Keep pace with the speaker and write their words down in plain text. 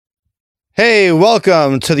Hey,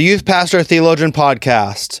 welcome to the Youth Pastor Theologian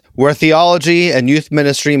Podcast, where theology and youth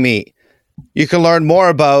ministry meet. You can learn more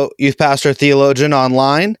about Youth Pastor Theologian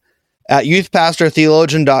online at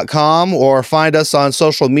youthpastortheologian.com or find us on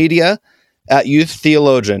social media at Youth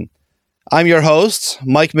Theologian. I'm your host,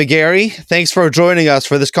 Mike McGarry. Thanks for joining us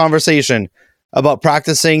for this conversation about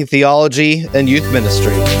practicing theology and youth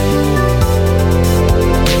ministry.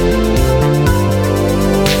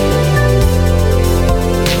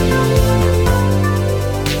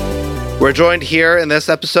 We're joined here in this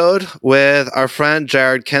episode with our friend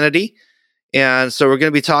Jared Kennedy. And so we're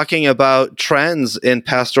going to be talking about trends in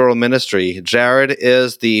pastoral ministry. Jared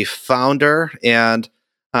is the founder and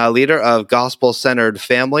leader of Gospel Centered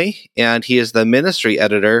Family, and he is the ministry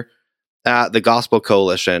editor at the Gospel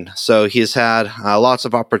Coalition. So he's had lots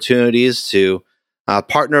of opportunities to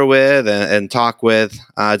partner with and talk with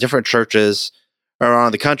different churches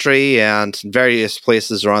around the country and various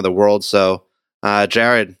places around the world. So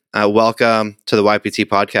Jared, welcome to the YPT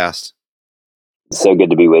podcast. So good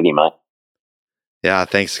to be with you, Mike. Yeah,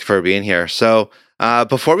 thanks for being here. So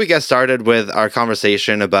before we get started with our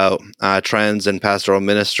conversation about trends in pastoral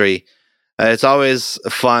ministry, it's always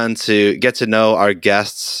fun to get to know our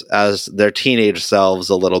guests as their teenage selves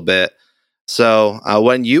a little bit. So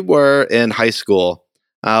when you were in high school,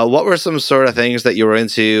 what were some sort of things that you were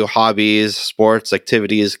into, hobbies, sports,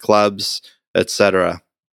 activities, clubs, etc.?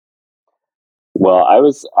 Well, I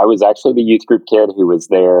was actually the youth group kid who was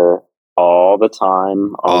there all the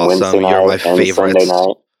time on Wednesday night and Sunday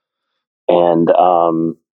night, and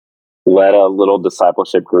led a little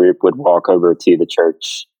discipleship group. Would walk over to the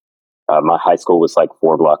church. My high school was like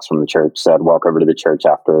 4 blocks from the church, so I'd walk over to the church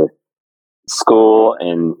after school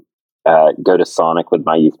and go to Sonic with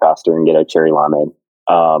my youth pastor and get a cherry limeade.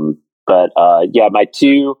 Yeah, my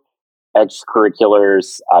 2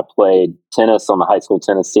 extracurriculars, I played tennis on the high school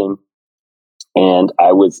tennis team, and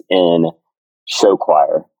I was in show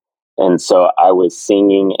choir. And so I was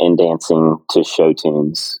singing and dancing to show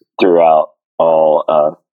tunes throughout all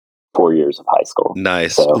 4 years of high school.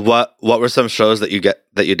 Nice. So, what were some shows that you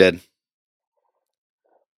did?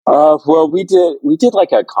 Well, we did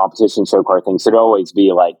like a competition show choir thing. So it'd always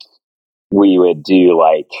be like we would do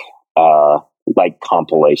like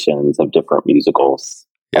compilations of different musicals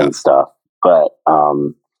and stuff. But I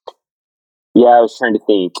was trying to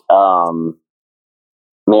think.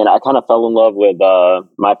 Man, I kind of fell in love with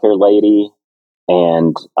My Fair Lady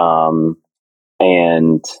and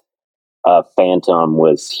Phantom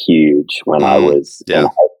was huge when I was in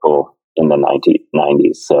high school in the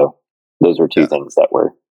 90s. So those were 2 things that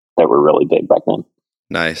were really big back then.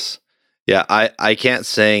 Nice. Yeah, I can't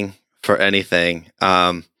sing for anything.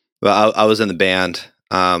 But I was in the band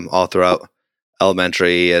all throughout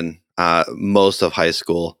elementary and most of high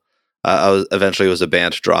school. I was eventually a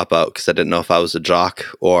band dropout because I didn't know if I was a jock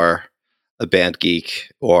or a band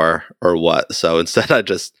geek or what. So instead, I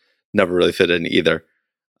just never really fit in either.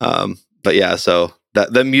 But yeah, so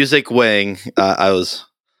the music wing I was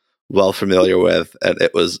well familiar with, and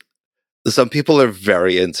it was some people are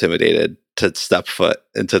very intimidated to step foot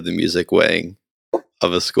into the music wing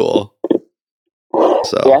of a school.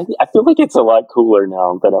 So yeah, I feel like it's a lot cooler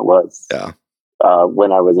now than it was. Yeah.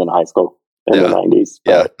 When I was in high school. In the 90s.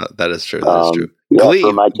 But, yeah, that is true. That is true.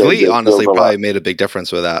 Glee honestly probably made a big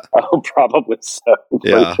difference with that. Oh, probably so.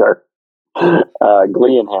 For sure.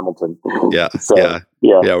 Glee and Hamilton. Yeah. So,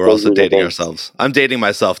 yeah. We're also dating ourselves. I'm dating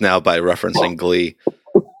myself now by referencing Glee,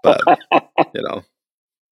 but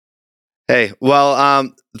Hey,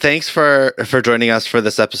 well, thanks for joining us for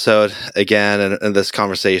this episode again and this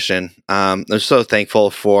conversation. I'm so thankful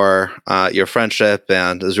for your friendship,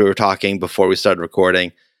 and as we were talking before we started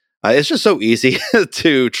recording. It's just so easy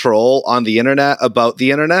to troll on the internet about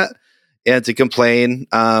the internet and to complain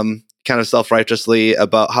kind of self-righteously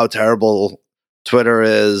about how terrible Twitter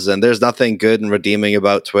is. And there's nothing good and redeeming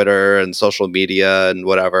about Twitter and social media and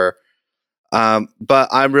whatever. But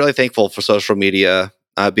I'm really thankful for social media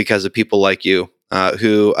because of people like you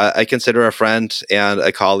who I consider a friend and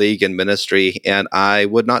a colleague in ministry. And I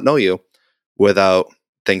would not know you without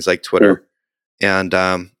things like Twitter. And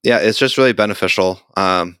it's just really beneficial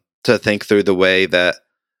to think through the way that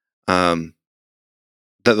that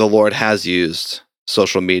the Lord has used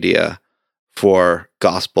social media for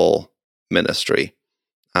gospel ministry.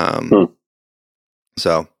 So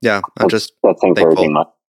I'm just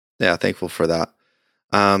thankful. Yeah, thankful for that.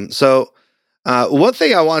 So one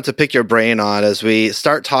thing I wanted to pick your brain on as we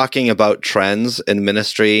start talking about trends in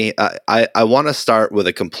ministry, I want to start with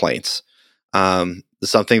a complaint.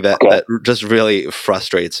 Something that just really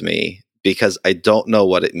frustrates me because I don't know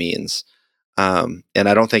what it means. and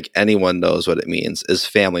I don't think anyone knows what it means, is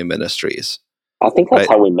family ministries. I think that's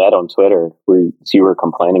how we met on Twitter, where you were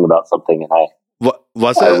complaining about something, and I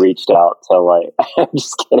reached out to like. I'm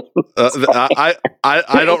just kidding.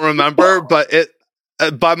 I don't remember, but it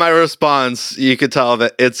by my response, you could tell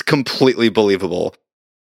that it's completely believable.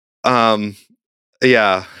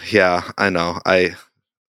 Yeah, I know.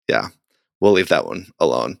 We'll leave that one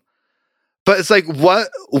alone. But it's like, what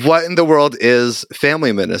in the world is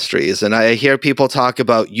family ministries? And I hear people talk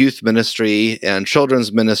about youth ministry and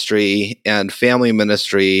children's ministry and family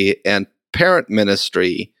ministry and parent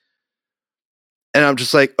ministry. And I'm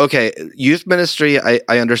just like, okay, youth ministry, I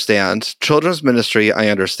understand. Children's ministry, I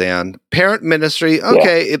understand. Parent ministry,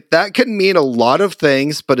 okay, that can mean a lot of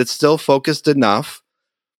things, but it's still focused enough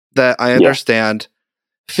that I understand.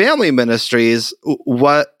 Family ministries,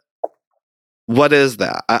 what is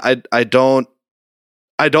that? I don't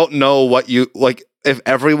know what you like. If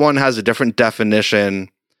everyone has a different definition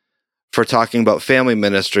for talking about family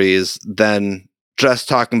ministries, then just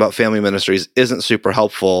talking about family ministries isn't super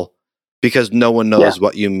helpful because no one knows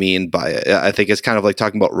what you mean by it. I think it's kind of like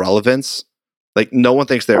talking about relevance. Like no one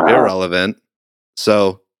thinks they're irrelevant.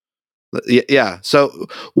 So yeah. So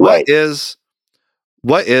what is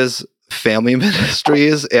family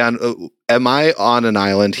ministries? And am I on an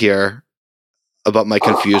island here about my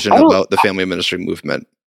confusion about the family ministry movement?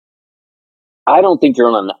 I don't think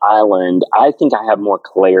you're on an island. I think I have more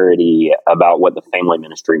clarity about what the family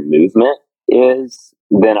ministry movement is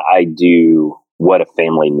than I do what a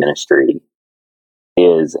family ministry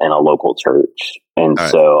is in a local church. And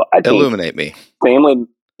so I think illuminate me. Family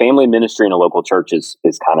ministry in a local church is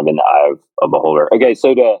kind of in the eye of a beholder. Okay,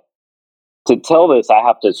 so to tell this,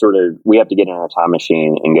 we have to get in our time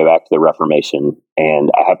machine and go back to the Reformation, and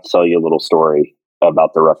I have to tell you a little story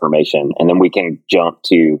about the Reformation, and then we can jump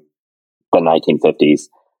to the 1950s.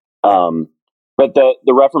 But the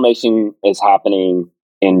Reformation is happening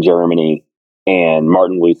in Germany, and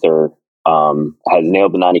Martin Luther has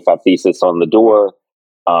nailed the 95 Thesis on the door.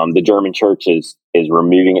 The German church is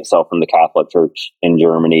removing itself from the Catholic Church in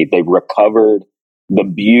Germany. They've recovered the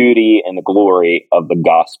beauty and the glory of the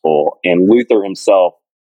gospel. And Luther himself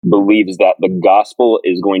believes that the gospel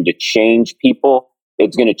is going to change people.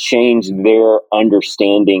 It's going to change their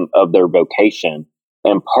understanding of their vocation.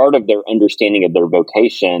 And part of their understanding of their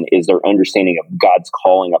vocation is their understanding of God's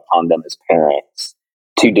calling upon them as parents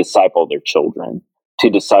to disciple their children, to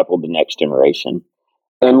disciple the next generation.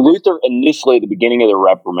 And Luther initially at the beginning of the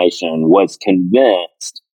Reformation was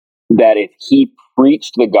convinced that if he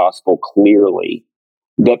preached the gospel clearly,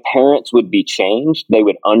 that parents would be changed. They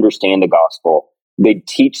would understand the gospel. They'd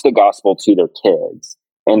teach the gospel to their kids,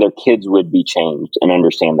 and their kids would be changed and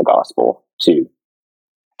understand the gospel too.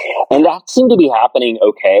 And that seemed to be happening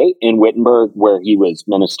okay in Wittenberg, where he was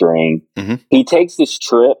ministering. Mm-hmm. He takes this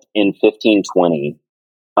trip in 1520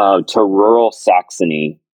 to rural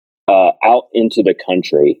Saxony, out into the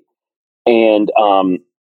country. And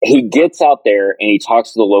he gets out there and he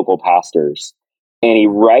talks to the local pastors. And he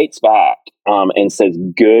writes back and says,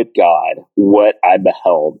 "Good God, what I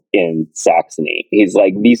beheld in Saxony." He's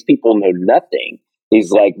like, these people know nothing.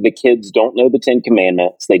 He's like, the kids don't know the 10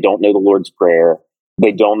 Commandments. They don't know the Lord's Prayer.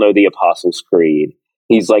 They don't know the Apostles' Creed.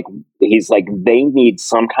 He's like, they need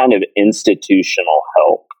some kind of institutional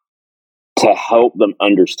help to help them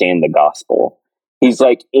understand the gospel. He's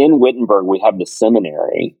like, in Wittenberg, we have the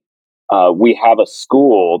seminary. We have a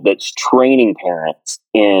school that's training parents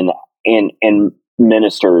and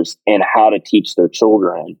ministers in how to teach their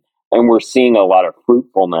children. And we're seeing a lot of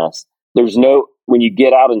fruitfulness. When you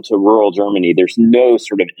get out into rural Germany, there's no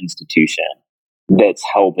sort of institution that's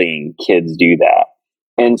helping kids do that.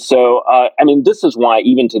 And so, this is why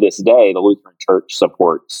even to this day, the Lutheran Church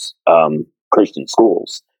supports Christian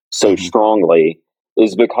schools so strongly,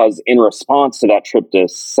 is because in response to that trip to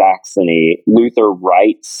Saxony, Luther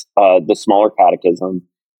writes the smaller catechism.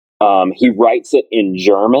 He writes it in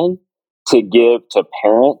German to give to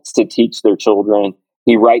parents to teach their children.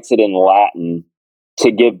 He writes it in Latin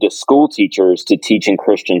to give to school teachers to teach in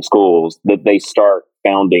Christian schools that they start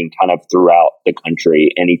founding kind of throughout the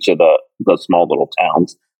country in each of the small little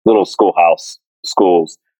towns, little schoolhouse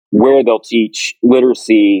schools, where they'll teach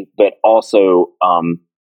literacy, but also,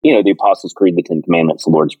 the Apostles' Creed, the 10 Commandments,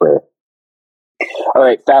 the Lord's Prayer. All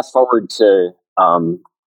right, fast forward to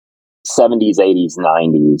 70s, 80s,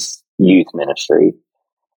 90s youth ministry.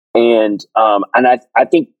 And I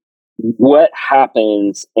think what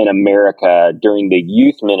happens in America during the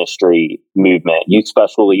youth ministry movement, youth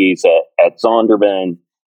specialties at Zondervan,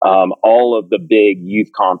 all of the big youth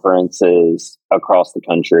conferences across the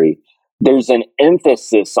country, there's an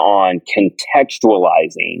emphasis on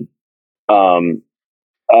contextualizing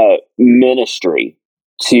ministry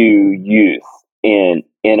to youth in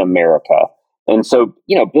America. And so,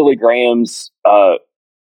 Billy Graham's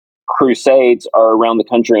crusades are around the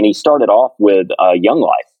country, and he started off with Young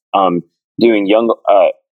Life, doing Young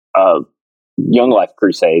Life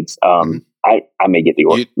crusades. I may get the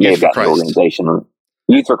organization.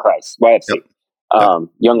 Youth for Christ, YFC. Yep.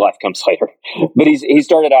 Young Life comes later, but he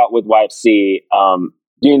started out with YFC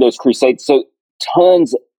doing those crusades. So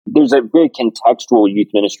there's a very contextual youth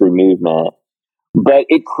ministry movement, but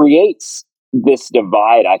it creates this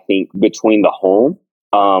divide, I think, between the home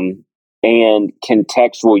and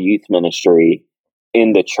contextual youth ministry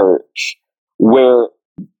in the church, where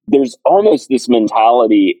there's almost this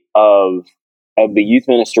mentality of the youth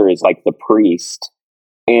minister is like the priest.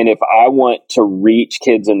 And if I want to reach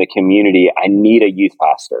kids in the community, I need a youth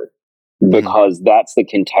pastor, because that's the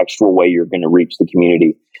contextual way you're going to reach the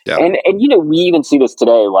community. Yeah. And we even see this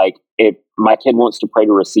today. Like, if my kid wants to pray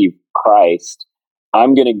to receive Christ,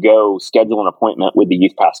 I'm going to go schedule an appointment with the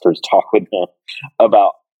youth pastors, talk with them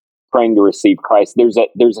about praying to receive Christ. There's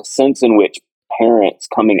a sense in which parents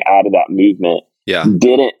coming out of that movement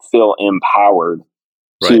didn't feel empowered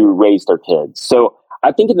to raise their kids. So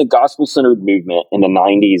I think in the gospel-centered movement in the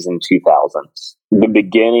 90s and 2000s, the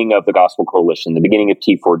beginning of the Gospel Coalition, the beginning of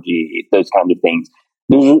T4G, those kinds of things,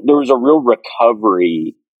 there was a real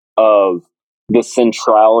recovery of the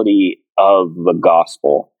centrality of the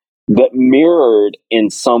gospel that mirrored in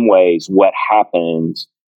some ways what happened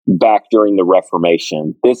back during the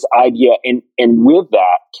Reformation. This idea, and with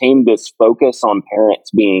that came this focus on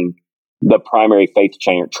parents being the primary faith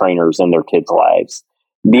trainers in their kids' lives.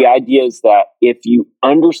 The idea is that if you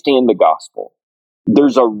understand the gospel,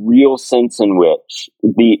 there's a real sense in which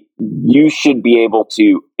you should be able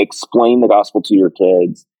to explain the gospel to your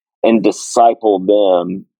kids and disciple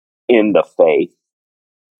them in the faith.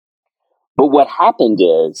 But what happened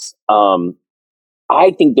is,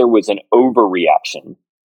 I think there was an overreaction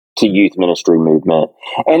to youth ministry movement.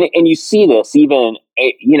 And you see this even,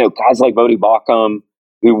 guys like Bodie Bauckham,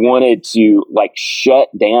 who wanted to shut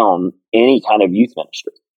down any kind of youth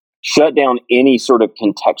ministry, shut down any sort of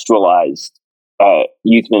contextualized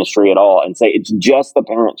youth ministry at all, and say it's just the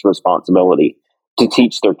parents' responsibility to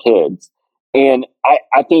teach their kids. And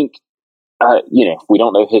I think, if we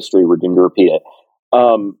don't know history, we're doomed to repeat it.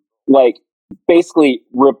 Basically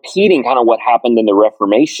repeating kind of what happened in the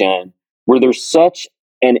Reformation, where there's such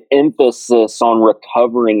an emphasis on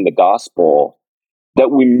recovering the gospel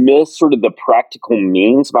that we miss sort of the practical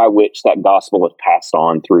means by which that gospel is passed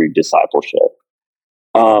on through discipleship.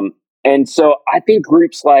 And so I think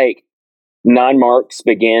groups like 9 Marks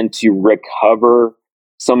began to recover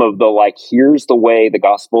some of the, here's the way the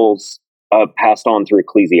gospel's passed on through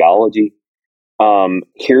ecclesiology.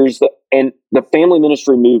 And the family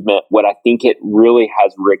ministry movement, what I think it really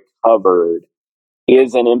has recovered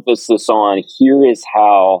is an emphasis on here is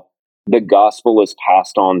how the gospel is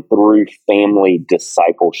passed on through family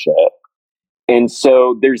discipleship. And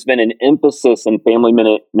so there's been an emphasis in family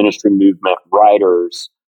ministry movement writers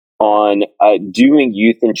on doing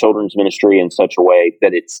youth and children's ministry in such a way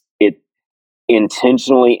that it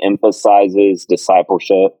intentionally emphasizes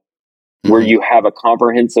discipleship, where you have a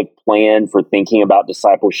comprehensive plan for thinking about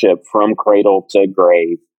discipleship from cradle to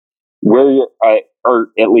grave, where or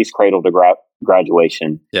at least cradle to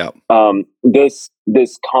graduation. Yeah.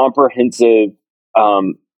 This comprehensive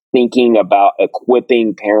thinking about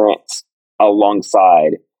equipping parents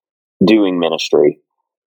alongside doing ministry.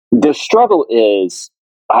 The struggle is,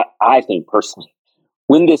 I think personally,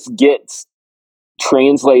 when this gets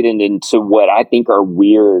translated into what I think are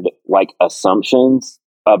weird assumptions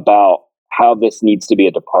about how this needs to be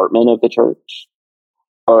a department of the church,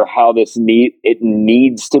 or how it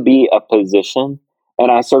needs to be a position. And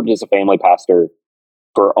I served as a family pastor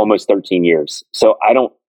for almost 13 years. So I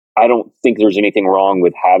don't think there's anything wrong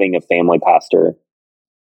with having a family pastor.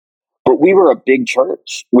 But we were a big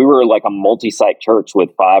church. We were a multi-site church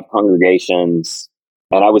with 5 congregations,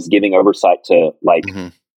 and I was giving oversight to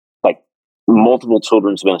multiple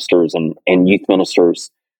children's ministers and youth ministers.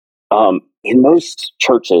 And most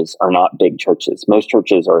churches are not big churches. Most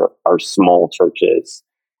churches are small churches.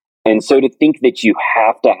 And so to think that you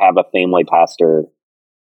have to have a family pastor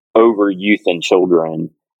over youth and children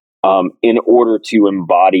in order to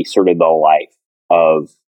embody sort of the life of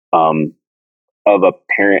a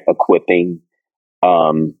parent equipping,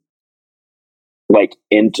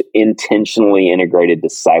 intentionally integrated,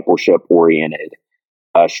 discipleship oriented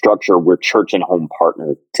structure where church and home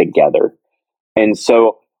partner together. And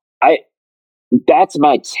so that's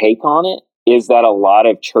my take on it, is that a lot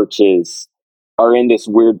of churches are in this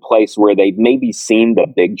weird place where they've maybe seen the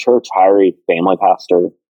big church hire a family pastor,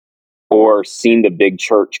 or seen the big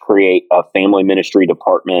church create a family ministry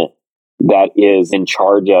department that is in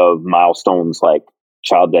charge of milestones like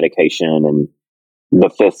child dedication and the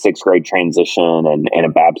 5th, 6th grade transition and a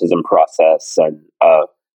baptism process and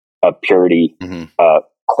a purity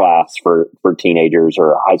class for teenagers,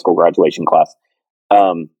 or a high school graduation class.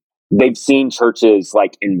 They've seen churches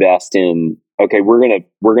like invest in, okay, we're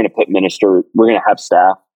gonna have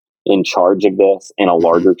staff in charge of this in a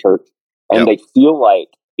larger church, and they feel like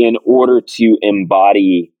in order to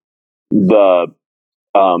embody the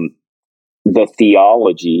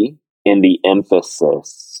theology and the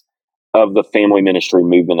emphasis of the family ministry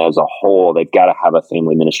movement as a whole, they've got to have a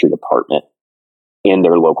family ministry department in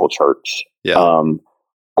their local church.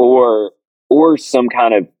 Or some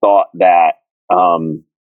kind of thought that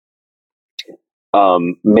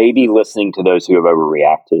maybe listening to those who have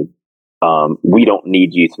overreacted. We don't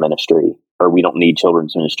need youth ministry, or we don't need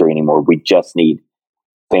children's ministry anymore. We just need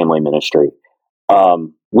family ministry.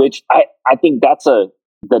 Which I think that's the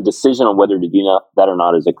decision on whether to do that or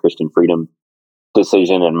not is a Christian freedom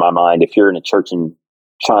decision in my mind. If you're in a church in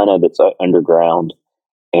China that's underground,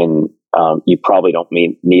 and you probably don't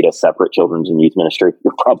need a separate children's and youth ministry,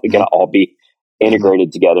 you're probably going to all be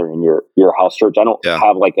integrated together in your house church. I don't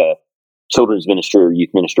have like a children's ministry or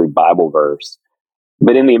youth ministry Bible verse,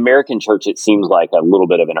 but in the American church, it seems like a little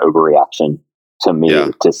bit of an overreaction to me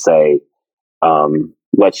to say,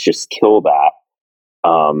 let's just kill that.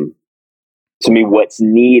 To me, what's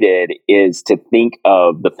needed is to think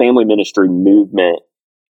of the family ministry movement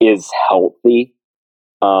is healthy,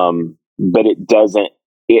 but it doesn't.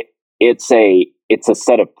 It's a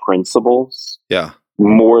set of principles,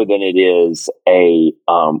 more than it is a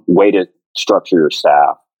way to structure your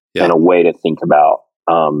staff and a way to think about.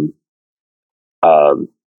 I don't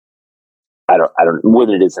more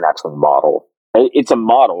than it is an actual model. It's a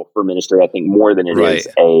model for ministry, I think, more than it is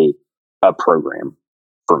a program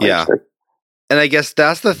for ministry. And I guess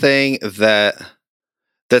that's the thing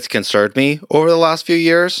that's concerned me over the last few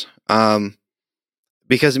years.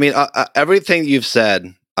 Because I mean, everything you've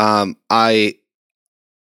said, I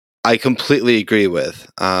completely agree with,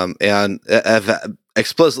 and have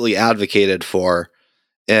explicitly advocated for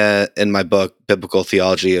in my book, Biblical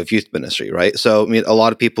Theology of Youth Ministry. Right. So, I mean, a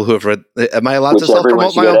lot of people who have read. Am I allowed to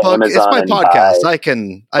self-promote my own book? It's my podcast. I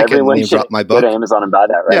can name drop my book. Go to Amazon and buy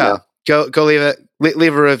that right now. Go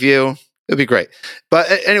leave a review. It'd be great. But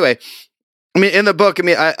anyway, I mean, in the book, I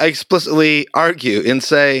mean, I explicitly argue and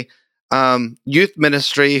say, youth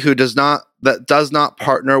ministry that does not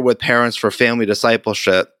partner with parents for family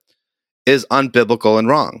discipleship is unbiblical and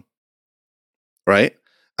wrong. Right.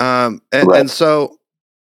 And so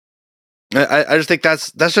I just think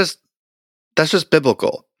that's just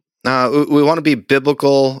biblical. We want to be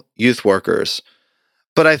biblical youth workers,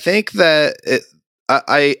 but I think that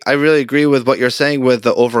I really agree with what you're saying with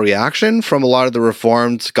the overreaction from a lot of the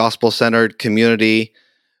Reformed, gospel-centered community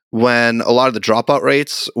when a lot of the dropout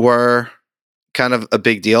rates were kind of a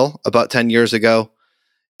big deal about 10 years ago.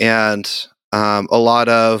 And a lot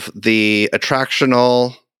of the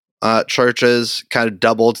attractional churches kind of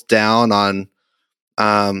doubled down on,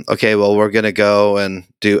 okay, well, we're going to go and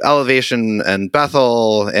do Elevation and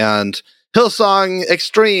Bethel and Hillsong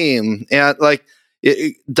Extreme, and like,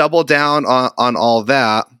 double down on all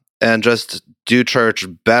that and just do church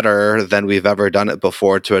better than we've ever done it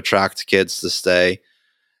before to attract kids to stay.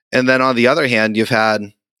 And then on the other hand, you've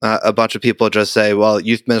had a bunch of people just say, well,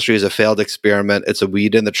 youth ministry is a failed experiment. It's a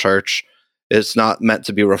weed in the church. It's not meant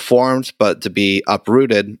to be reformed, but to be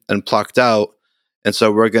uprooted and plucked out. And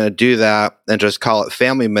so we're going to do that and just call it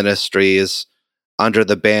family ministries under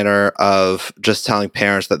the banner of just telling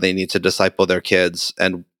parents that they need to disciple their kids.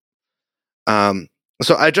 And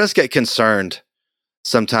so I just get concerned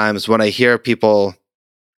sometimes when I hear people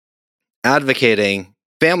advocating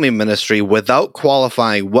family ministry without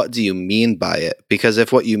qualifying what do you mean by it? Because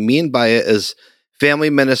if what you mean by it is family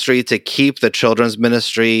ministry to keep the children's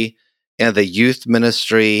ministry and the youth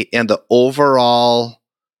ministry and the overall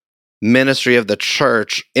ministry of the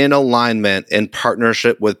church in alignment, in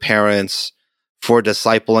partnership with parents for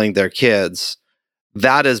discipling their kids,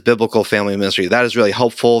 that is biblical family ministry. That is really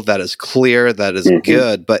helpful. That is clear. That is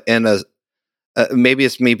good. But in maybe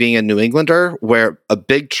it's me being a New Englander, where a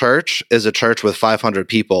big church is a church with 500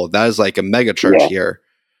 people. That is like a mega church here.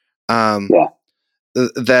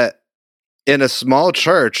 That in a small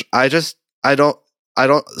church, I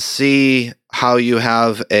don't see how you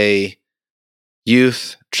have a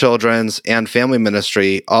youth, children's, and family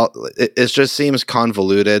ministry. It just seems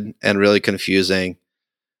convoluted and really confusing.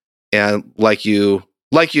 And like you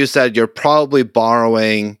like you said, you're probably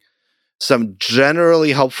borrowing some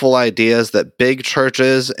generally helpful ideas that big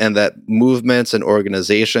churches and that movements and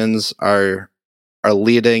organizations are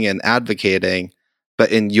leading and advocating,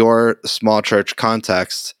 but in your small church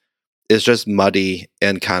context is just muddy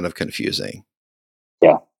and kind of confusing.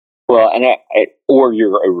 Yeah. Well, and or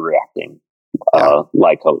you're overreacting,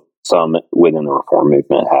 like some within the Reform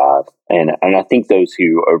movement have. And I think those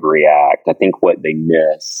who overreact, I think what they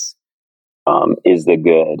miss is the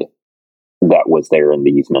good that was there in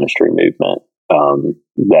the youth ministry movement.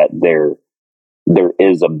 That there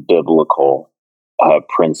is a biblical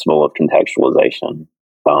principle of contextualization.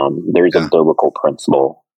 There's a biblical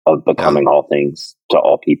principle of becoming all things to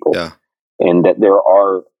all people. And that there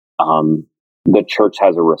are, the church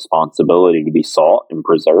has a responsibility to be salt and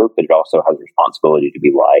preserved, but it also has a responsibility to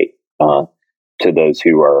be light to those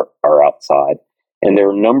who are outside. And there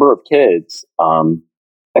are a number of kids,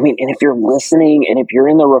 and if you're listening and if you're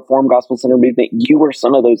in the Reformed Gospel Center movement, you were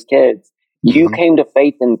some of those kids. You came to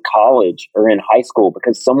faith in college or in high school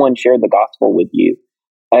because someone shared the gospel with you.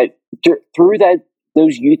 Through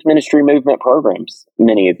those youth ministry movement programs,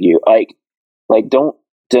 many of you, like don't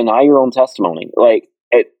deny your own testimony.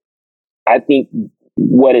 I think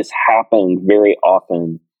what has happened very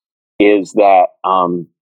often is that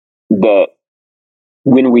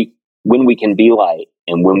when we can be light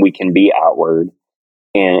and when we can be outward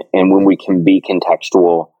and when we can be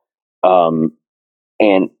contextual,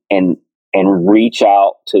 and reach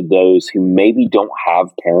out to those who maybe don't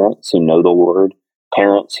have parents who know the Lord,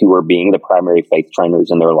 parents who are being the primary faith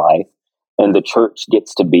trainers in their life, and the church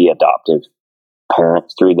gets to be adoptive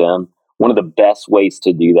parents through them. One of the best ways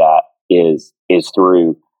to do that is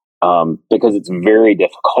through, because it's very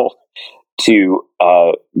difficult to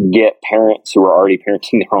get parents who are already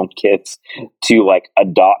parenting their own kids to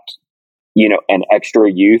adopt, an extra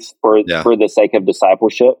youth for the sake of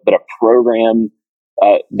discipleship, but a program,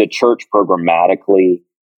 the church programmatically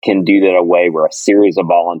can do that in a way where a series of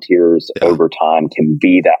volunteers over time can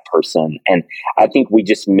be that person. And I think we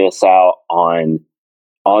just miss out on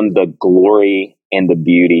the glory and the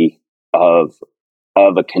beauty of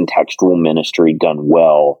a contextual ministry done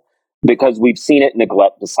well, because we've seen it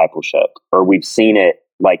neglect discipleship, or we've seen it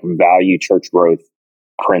value church growth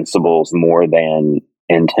principles more than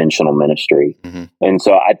intentional ministry. And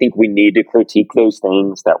so I think we need to critique those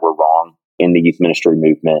things that were wrong in the youth ministry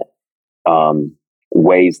movement,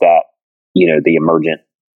 ways that, the emergent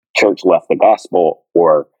church left the gospel,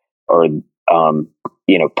 or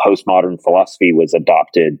postmodern philosophy was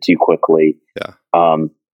adopted too quickly.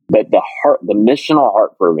 But the missional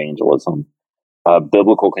heart for evangelism,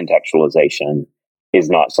 biblical contextualization, is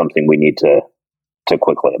not something we need to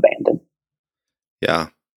quickly abandon. Yeah,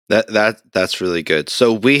 that's really good.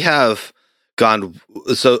 So we have gone.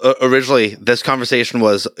 So originally, this conversation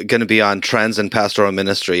was going to be on trends in pastoral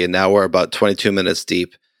ministry, and now we're about 22 minutes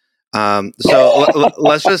deep.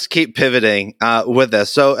 Let's just keep pivoting with this.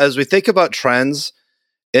 So as we think about trends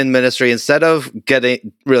in ministry, instead of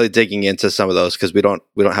really digging into some of those, because we don't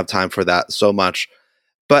have time for that so much,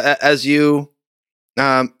 but as you've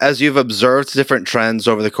observed different trends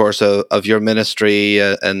over the course of your ministry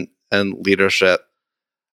and leadership,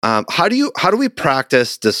 how do we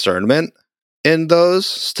practice discernment in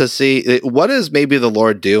those to see what is maybe the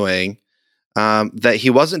Lord doing that He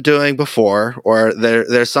wasn't doing before, or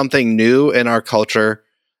there's something new in our culture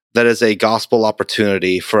that is a gospel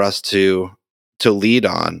opportunity for us to lead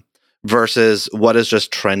on, versus what is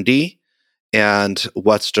just trendy and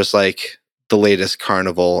what's just like the latest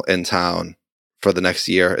carnival in town for the next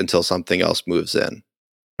year until something else moves in,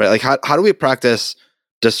 right? Like how do we practice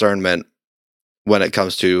discernment when it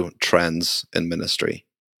comes to trends in ministry?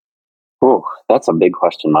 Oh, that's a big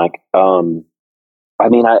question, Mike. I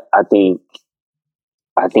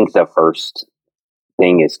think the first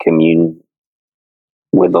thing is commune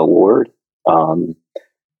with the Lord,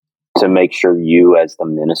 to make sure you as the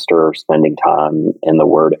minister are spending time in the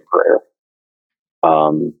Word and prayer.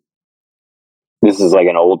 This is like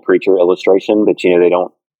an old preacher illustration, but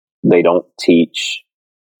they don't teach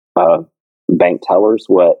bank tellers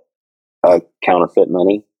what counterfeit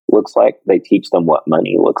money looks like. They teach them what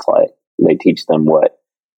money looks like. They teach them what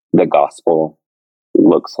the gospel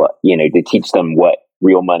looks like. They teach them what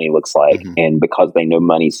real money looks like. And because they know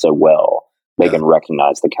money so well, they can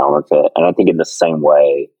recognize the counterfeit. And I think in the same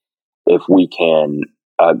way, if we can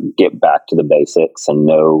get back to the basics and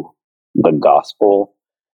know the gospel,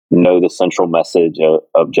 know the central message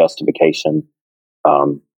of justification,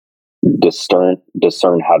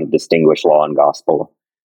 discern how to distinguish law and gospel,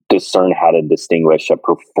 discern how to distinguish a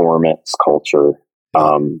performance culture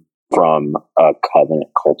from a covenant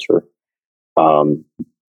culture.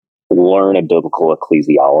 learn a biblical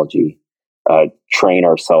ecclesiology, train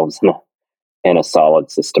ourselves in a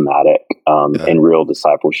solid, systematic, and real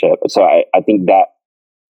discipleship. So I think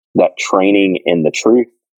that training in the truth,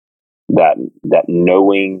 that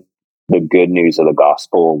knowing the good news of the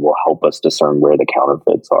gospel will help us discern where the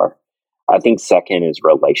counterfeits are. I think second is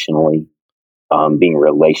relationally, being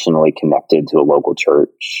relationally connected to a local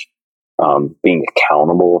church, being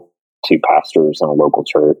accountable to pastors in a local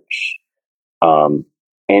church, and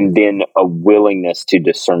then a willingness to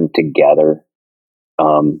discern together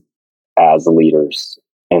as leaders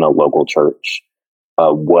in a local church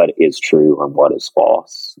what is true and what is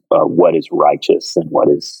false, what is righteous and what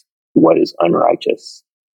is unrighteous.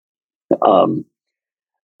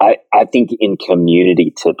 I think in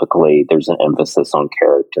community, typically there's an emphasis on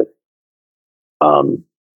character,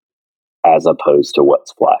 as opposed to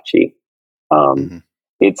what's flashy.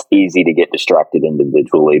 It's easy to get distracted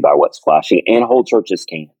individually by what's flashy, and whole churches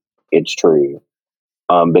can. It's true.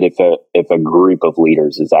 But if a group of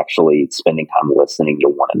leaders is actually spending time listening to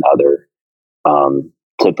one another,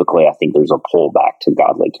 typically I think there's a pullback to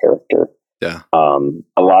godly character. Yeah.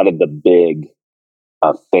 A lot of the big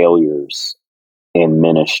failures in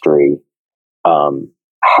ministry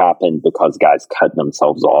happened because guys cut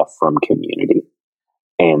themselves off from community.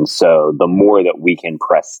 And so the more that we can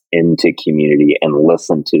press into community and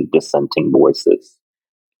listen to dissenting voices,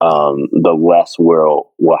 the less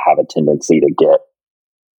we'll have a tendency to get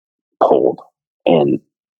pulled in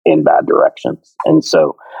bad directions. And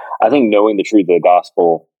so I think knowing the truth of the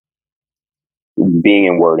gospel, being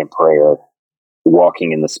in word and prayer,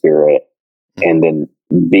 walking in the Spirit, and then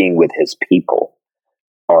being with his people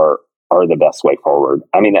are the best way forward.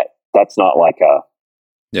 I mean, that's not like a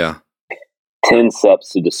 10 steps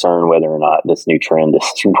to discern whether or not this new trend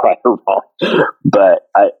is right or wrong. But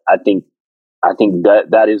I think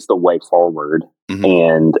that is the way forward.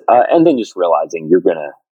 And then just realizing you're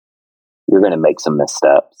gonna make some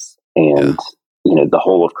missteps, and the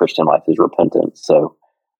whole of Christian life is repentance. So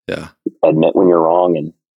admit when you're wrong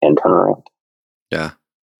and turn around. Yeah,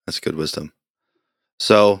 that's good wisdom.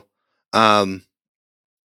 So, I'm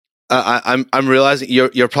realizing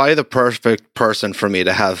you're probably the perfect person for me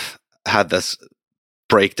to have had this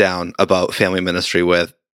breakdown about family ministry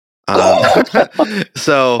with.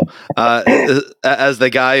 So, as the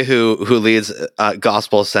guy who leads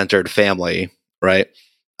gospel-centered family, right?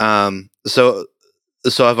 So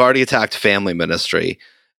I've already attacked family ministry.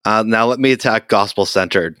 Now let me attack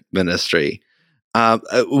gospel-centered ministry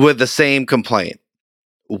with the same complaint.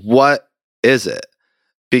 What is it?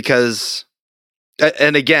 Because,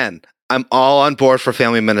 and again, I'm all on board for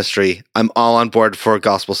family ministry. I'm all on board for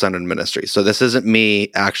gospel-centered ministry. So this isn't me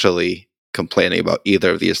actually complaining about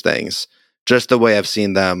either of these things, just the way I've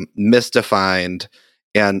seen them misdefined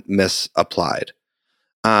and misapplied.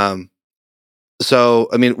 So,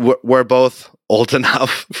 I mean, we're both old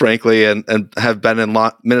enough, frankly, and have been in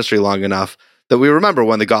ministry long enough that we remember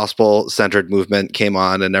when the gospel-centered movement came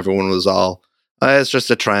on and everyone was all, it's just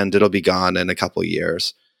a trend. It'll be gone in a couple of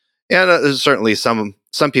years. And certainly some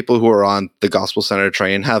people who are on the gospel-centered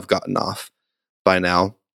train have gotten off by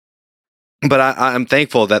now. But I'm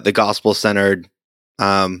thankful that the gospel-centered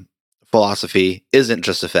philosophy isn't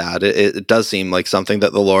just a fad. It does seem like something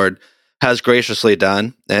that the Lord has graciously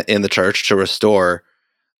done in the church to restore.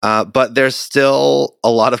 But there's still a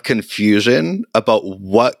lot of confusion about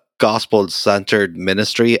what gospel-centered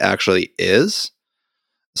ministry actually is.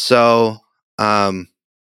 So,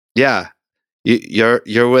 yeah,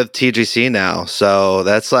 you're with TGC now. So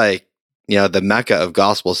that's like, the mecca of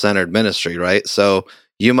gospel-centered ministry, right? So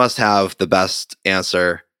you must have the best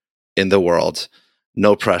answer in the world.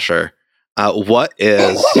 No pressure. What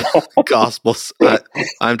is gospel?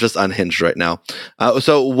 I'm just unhinged right now.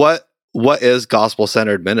 So what is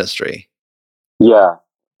gospel-centered ministry? Yeah.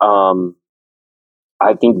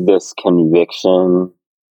 I think this conviction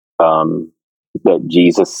that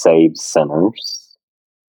Jesus saves sinners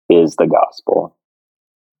is the gospel.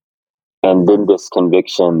 And then this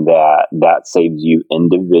conviction that saves you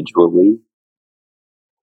individually,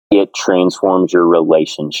 it transforms your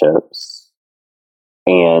relationships,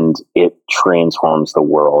 and it transforms the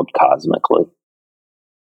world cosmically.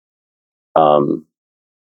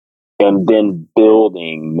 And then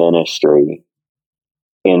building ministry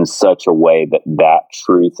in such a way that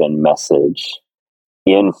truth and message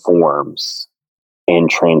informs and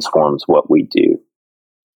transforms what we do.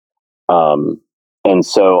 And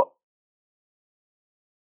so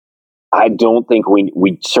I don't think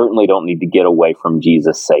we certainly don't need to get away from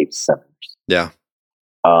Jesus saves sinners. Yeah.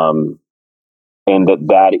 And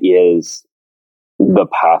that is the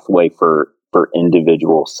pathway for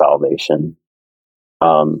individual salvation.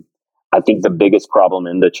 I think the biggest problem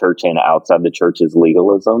in the church and outside the church is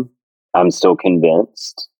legalism. I'm still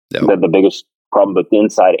convinced that the biggest problem both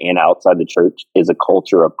inside and outside the church is a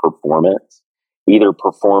culture of performance, either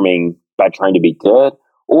performing by trying to be good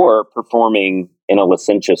or performing in a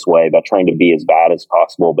licentious way by trying to be as bad as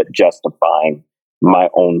possible, but justifying my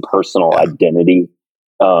own personal identity,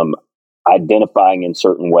 identifying in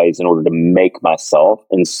certain ways in order to make myself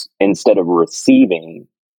instead of receiving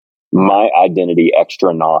my identity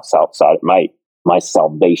extra nos outside my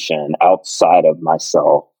salvation outside of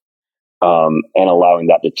myself, and allowing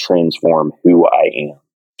that to transform who I am.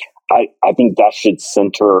 I think that should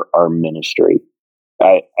center our ministry.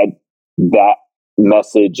 That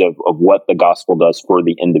message of what the gospel does for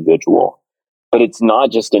the individual, but it's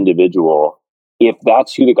not just individual. If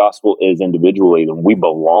that's who the gospel is individually, then we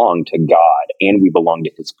belong to God and we belong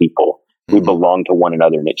to his people. We belong to one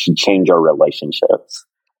another, and it should change our relationships.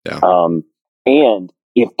 Yeah. And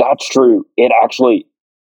if that's true, it actually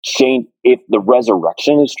changed. If the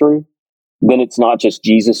resurrection is true, then it's not just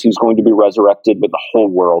Jesus who's going to be resurrected, but the whole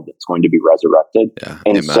world that's going to be resurrected. Yeah.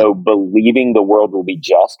 And Amen. so believing the world will be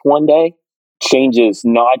just one day changes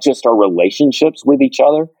not just our relationships with each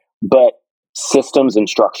other, but systems and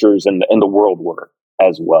structures in the world order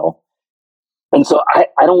as well. And so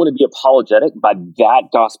I don't want to be apologetic by that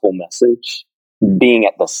gospel message being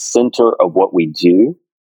at the center of what we do.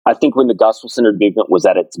 I think when the gospel-centered movement was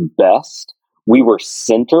at its best, we were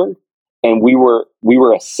centered, and we were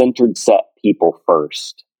a centered set people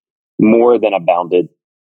first, more than a bounded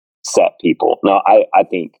set people. Now, I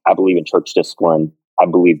believe in church discipline. I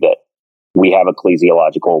believe that we have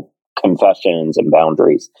ecclesiological confessions and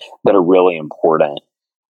boundaries that are really important.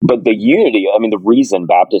 But the unity, I mean, the reason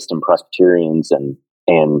Baptists and Presbyterians and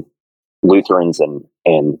Lutherans and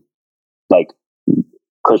like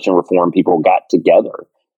Christian Reform people got together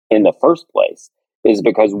in the first place is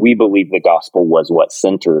because we believe the gospel was what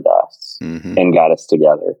centered us and got us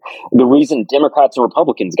together. The reason Democrats and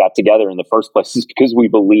Republicans got together in the first place is because we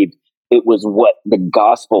believed it was what the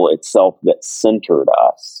gospel itself that centered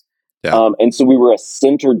us. Yeah. And so we were a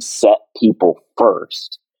centered set people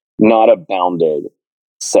first, not a bounded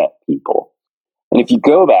set people. And if you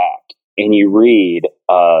go back and you read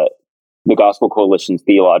the Gospel Coalition's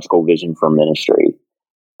Theological Vision for Ministry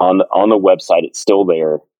on the website, it's still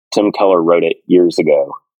there. Tim Keller wrote it years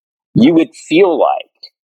ago. You would feel like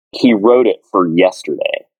he wrote it for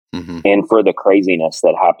yesterday and for the craziness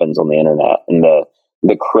that happens on the internet and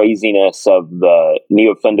the craziness of the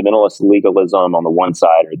neo-fundamentalist legalism on the one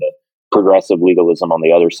side or the progressive legalism on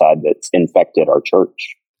the other side that's infected our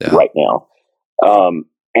church right now.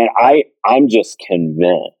 And I'm just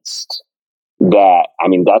convinced that, I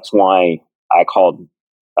mean, that's why I called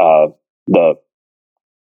the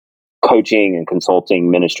coaching and consulting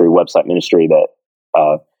ministry, website ministry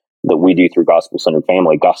that we do through Gospel-Centered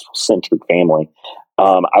Family.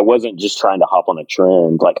 I wasn't just trying to hop on a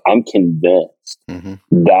trend. Like, I'm convinced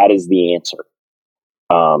that is the answer.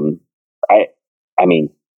 I mean,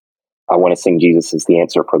 I want to sing Jesus is the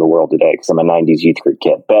answer for the world today because I'm a 90s youth group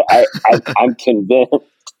kid, but I'm convinced,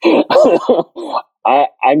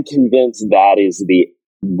 I'm convinced that is the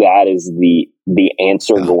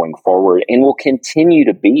answer going forward and will continue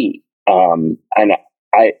to be. And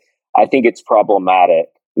I think it's problematic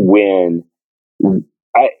when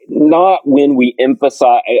not when we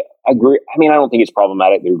emphasize. I agree. I mean, I don't think it's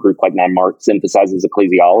problematic that a group like Nine Marks emphasizes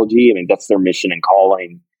ecclesiology. I mean, that's their mission and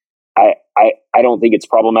calling. I don't think it's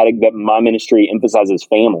problematic that my ministry emphasizes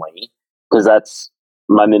family because that's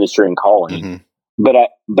my ministry and calling. But I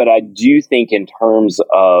do think in terms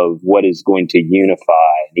of what is going to unify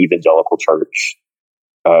the evangelical church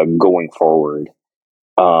going forward,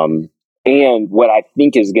 and what I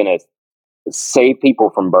think is going to save people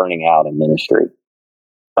from burning out in ministry,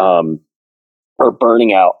 or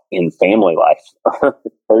burning out in family life,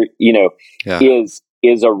 or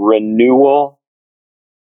is a renewal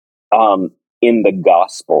in the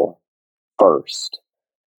gospel first.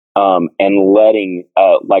 And letting,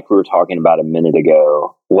 like we were talking about a minute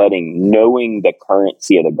ago, knowing the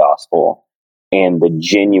currency of the gospel and the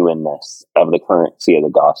genuineness of the currency of the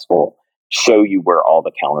gospel show you where all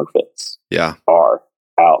the counterfeits are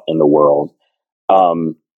out in the world.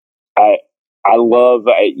 I love,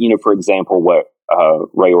 for example, what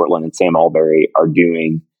Ray Ortlund and Sam Alberry are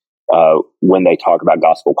doing when they talk about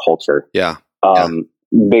gospel culture.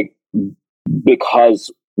 Because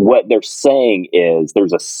what they're saying is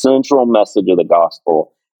there's a central message of the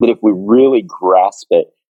gospel that if we really grasp it,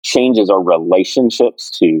 changes our relationships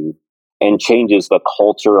to and changes the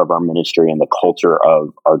culture of our ministry and the culture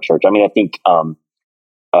of our church. I mean, I think,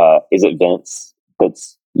 is it Vince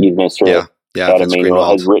that's youth minister at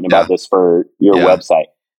Emmanuel has written about this for your website.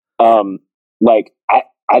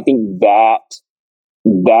 I think that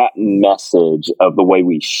message of the way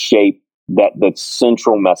we shape that, the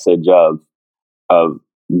central message of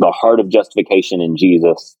the heart of justification in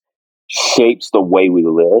Jesus shapes the way we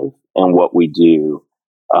live and what we do,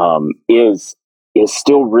 is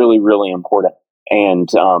still really, really important. And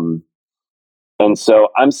so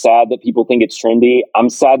I'm sad that people think it's trendy. I'm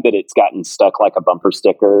sad that it's gotten stuck like a bumper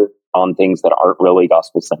sticker on things that aren't really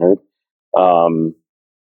gospel centered.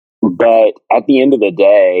 But at the end of the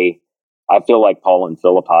day, I feel like Paul in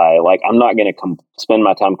Philippi, like, I'm not going to spend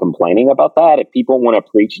my time complaining about that. If people want to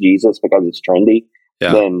preach Jesus because it's trendy,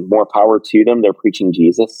 then more power to them. They're preaching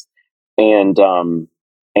Jesus. And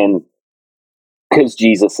because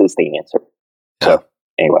Jesus is the answer. So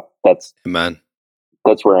anyway, Amen.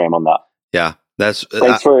 That's where I am on that. Yeah. Thanks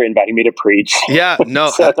for inviting me to preach. Yeah, no.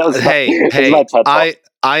 So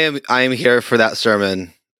I am here for that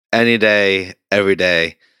sermon any day, every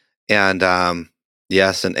day. And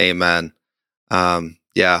yes and amen.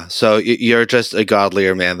 So you're just a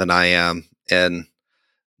godlier man than I am, and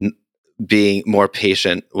being more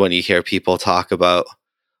patient when you hear people talk about,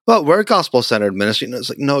 well, we're a gospel-centered ministry. And it's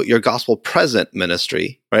like, no, you're gospel-present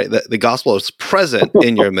ministry, right? The gospel is present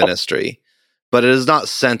in your ministry, but it is not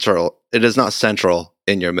central. It is not central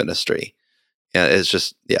in your ministry. And it's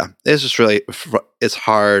just really, it's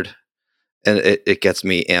hard, and it gets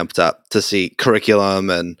me amped up to see curriculum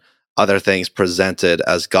and other things presented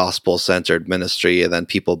as gospel-centered ministry, and then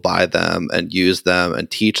people buy them and use them and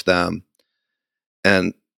teach them.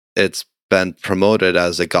 And it's been promoted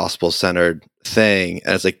as a gospel-centered thing.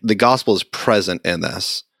 And it's like, the gospel is present in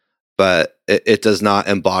this, but it does not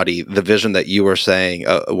embody the vision that you were saying,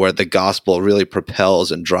 where the gospel really propels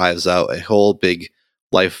and drives out a whole big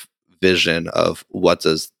life vision of what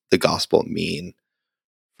does the gospel mean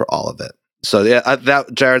for all of it. So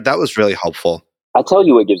Jared, that was really helpful. I tell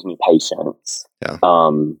you what gives me patience. Yeah.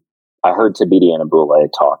 I heard Tabiti Anabule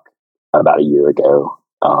talk about a year ago,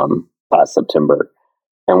 last September.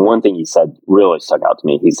 And one thing he said really stuck out to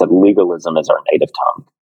me. He said, legalism is our native tongue.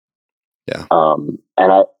 Yeah.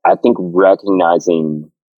 And I think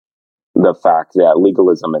recognizing the fact that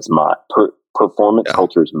legalism is my performance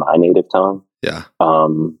culture is my native tongue. Yeah.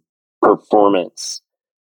 Performance,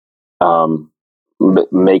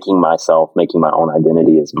 making my own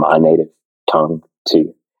identity is my native tongue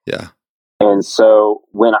too. Yeah. And so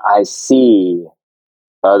when I see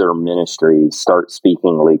other ministries start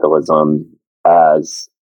speaking legalism as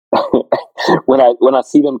when I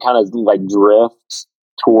see them kind of like drift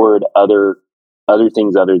toward other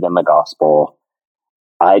things other than the gospel,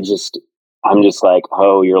 I'm just like,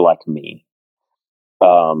 oh, you're like me.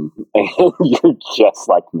 And you're just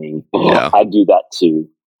like me. Yeah. I do that too.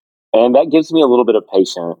 And that gives me a little bit of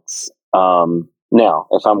patience. Now,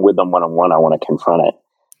 if I'm with them one-on-one, I want to confront it.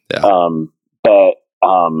 Yeah. But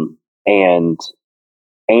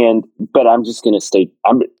I'm just going to stay,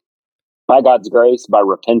 by God's grace, by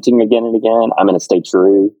repenting again and again, I'm going to stay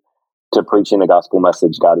true to preaching the gospel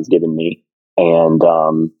message God has given me. And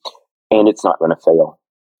it's not going to fail,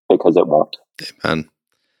 because it won't. Amen.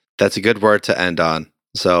 That's a good word to end on.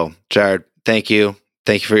 So, Jared, thank you.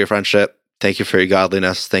 Thank you for your friendship. Thank you for your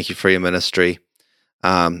godliness. Thank you for your ministry.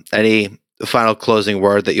 Any final closing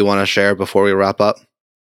word that you want to share before we wrap up?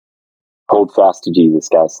 Hold fast to Jesus,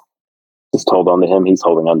 guys. Just hold on to him. He's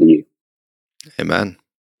holding on to you. Amen.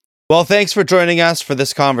 Well, thanks for joining us for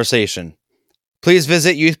this conversation. Please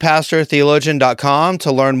visit youthpastortheologian.com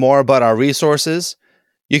to learn more about our resources.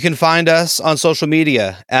 You can find us on social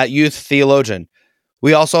media at Youth Theologian.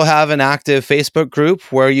 We also have an active Facebook group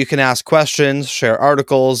where you can ask questions, share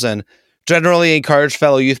articles, and generally encourage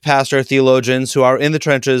fellow youth pastor theologians who are in the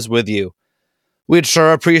trenches with you. We'd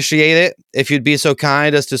sure appreciate it if you'd be so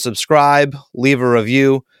kind as to subscribe, leave a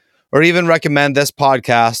review, or even recommend this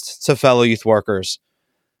podcast to fellow youth workers.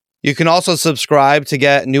 You can also subscribe to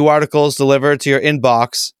get new articles delivered to your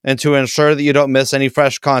inbox and to ensure that you don't miss any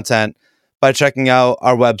fresh content by checking out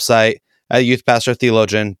our website at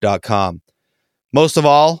youthpastortheologian.com. Most of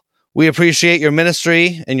all, we appreciate your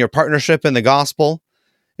ministry and your partnership in the gospel.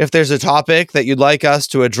 If there's a topic that you'd like us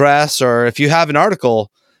to address, or if you have an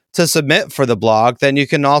article to submit for the blog, then you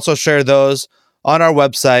can also share those on our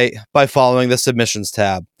website by following the submissions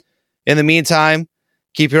tab. In the meantime,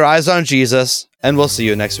 keep your eyes on Jesus, and we'll see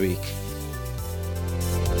you next week.